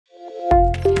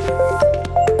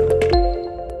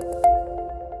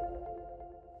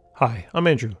Hi, I'm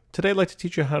Andrew. Today I'd like to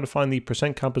teach you how to find the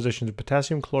percent compositions of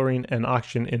potassium, chlorine, and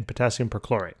oxygen in potassium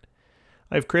perchlorate.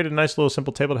 I've created a nice little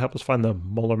simple table to help us find the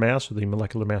molar mass or the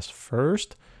molecular mass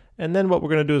first, and then what we're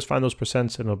going to do is find those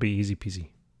percents and it'll be easy peasy.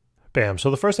 Bam,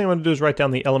 so the first thing I'm going to do is write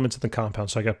down the elements of the compound.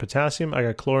 So I got potassium, I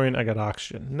got chlorine, I got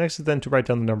oxygen. Next is then to write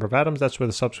down the number of atoms. That's where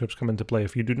the subscripts come into play.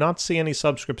 If you do not see any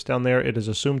subscripts down there, it is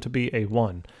assumed to be a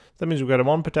 1. That means we've got a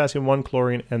 1 potassium, 1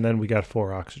 chlorine, and then we got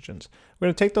 4 oxygens. We're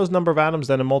going to take those number of atoms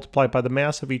then and multiply it by the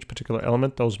mass of each particular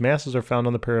element. Those masses are found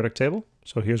on the periodic table.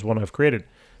 So here's one I've created.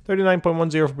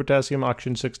 39.10 for potassium,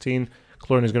 oxygen 16,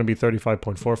 chlorine is going to be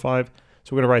 35.45.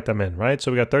 So we're going to write them in, right?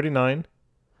 So we got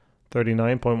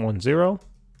 39.10.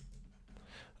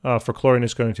 For chlorine,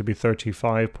 it's going to be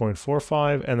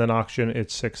 35.45, and then oxygen,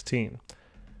 it's 16.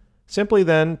 Simply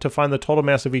then, to find the total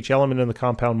mass of each element in the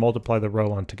compound, multiply the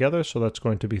row on together, so that's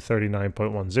going to be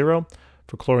 39.10.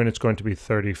 For chlorine, it's going to be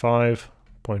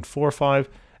 35.45,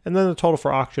 and then the total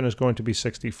for oxygen is going to be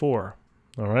 64.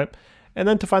 All right? And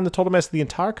then to find the total mass of the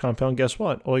entire compound, guess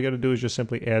what? All you got to do is just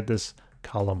simply add this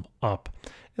column up.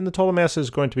 And the total mass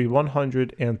is going to be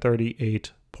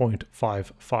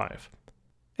 138.55.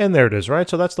 And there it is, right?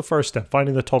 So that's the first step,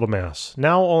 finding the total mass.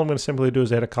 Now all I'm going to simply do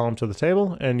is add a column to the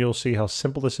table, and you'll see how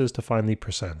simple this is to find the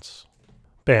percents.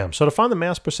 Bam. So to find the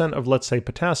mass percent of, let's say,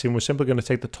 potassium, we're simply going to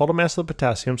take the total mass of the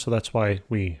potassium, so that's why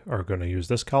we are going to use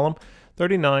this column,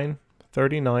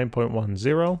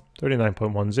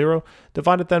 39.10,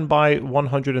 divided then by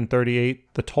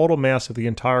 138, the total mass of the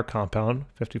entire compound,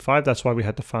 55, that's why we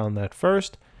had to find that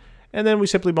first. And then we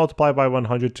simply multiply by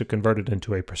 100 to convert it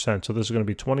into a percent. So this is going to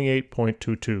be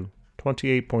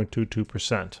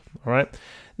 28.22%. All right.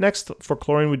 Next, for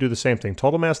chlorine, we do the same thing.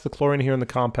 Total mass of the chlorine here in the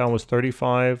compound was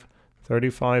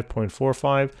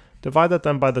 35.45. Divide that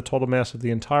then by the total mass of the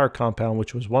entire compound,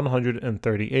 which was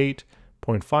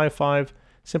 138.55.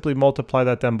 Simply multiply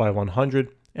that then by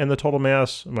 100. And the total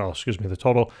mass, the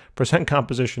total percent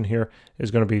composition here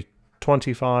is going to be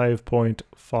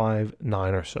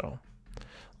 25.59 or so.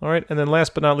 All right, and then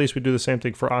last but not least, we do the same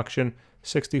thing for oxygen,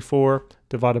 64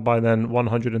 divided by then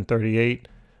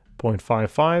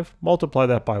 138.55. Multiply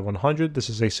that by 100. This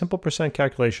is a simple percent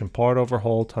calculation, part over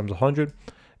whole times 100.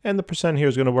 And the percent here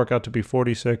is going to work out to be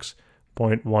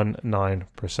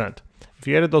 46.19%. If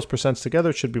you added those percents together,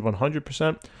 it should be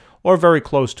 100%, or very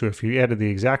close to. If you added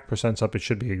the exact percents up, it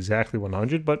should be exactly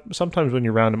 100. But sometimes when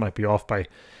you round, it might be off by,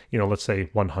 let's say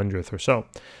 100th or so.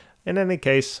 In any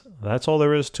case, that's all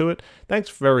there is to it. Thanks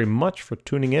very much for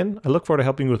tuning in. I look forward to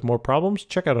helping you with more problems.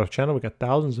 Check out our channel. We've got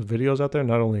thousands of videos out there,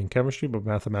 not only in chemistry, but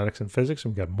mathematics and physics,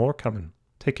 and we've got more coming.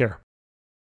 Take care.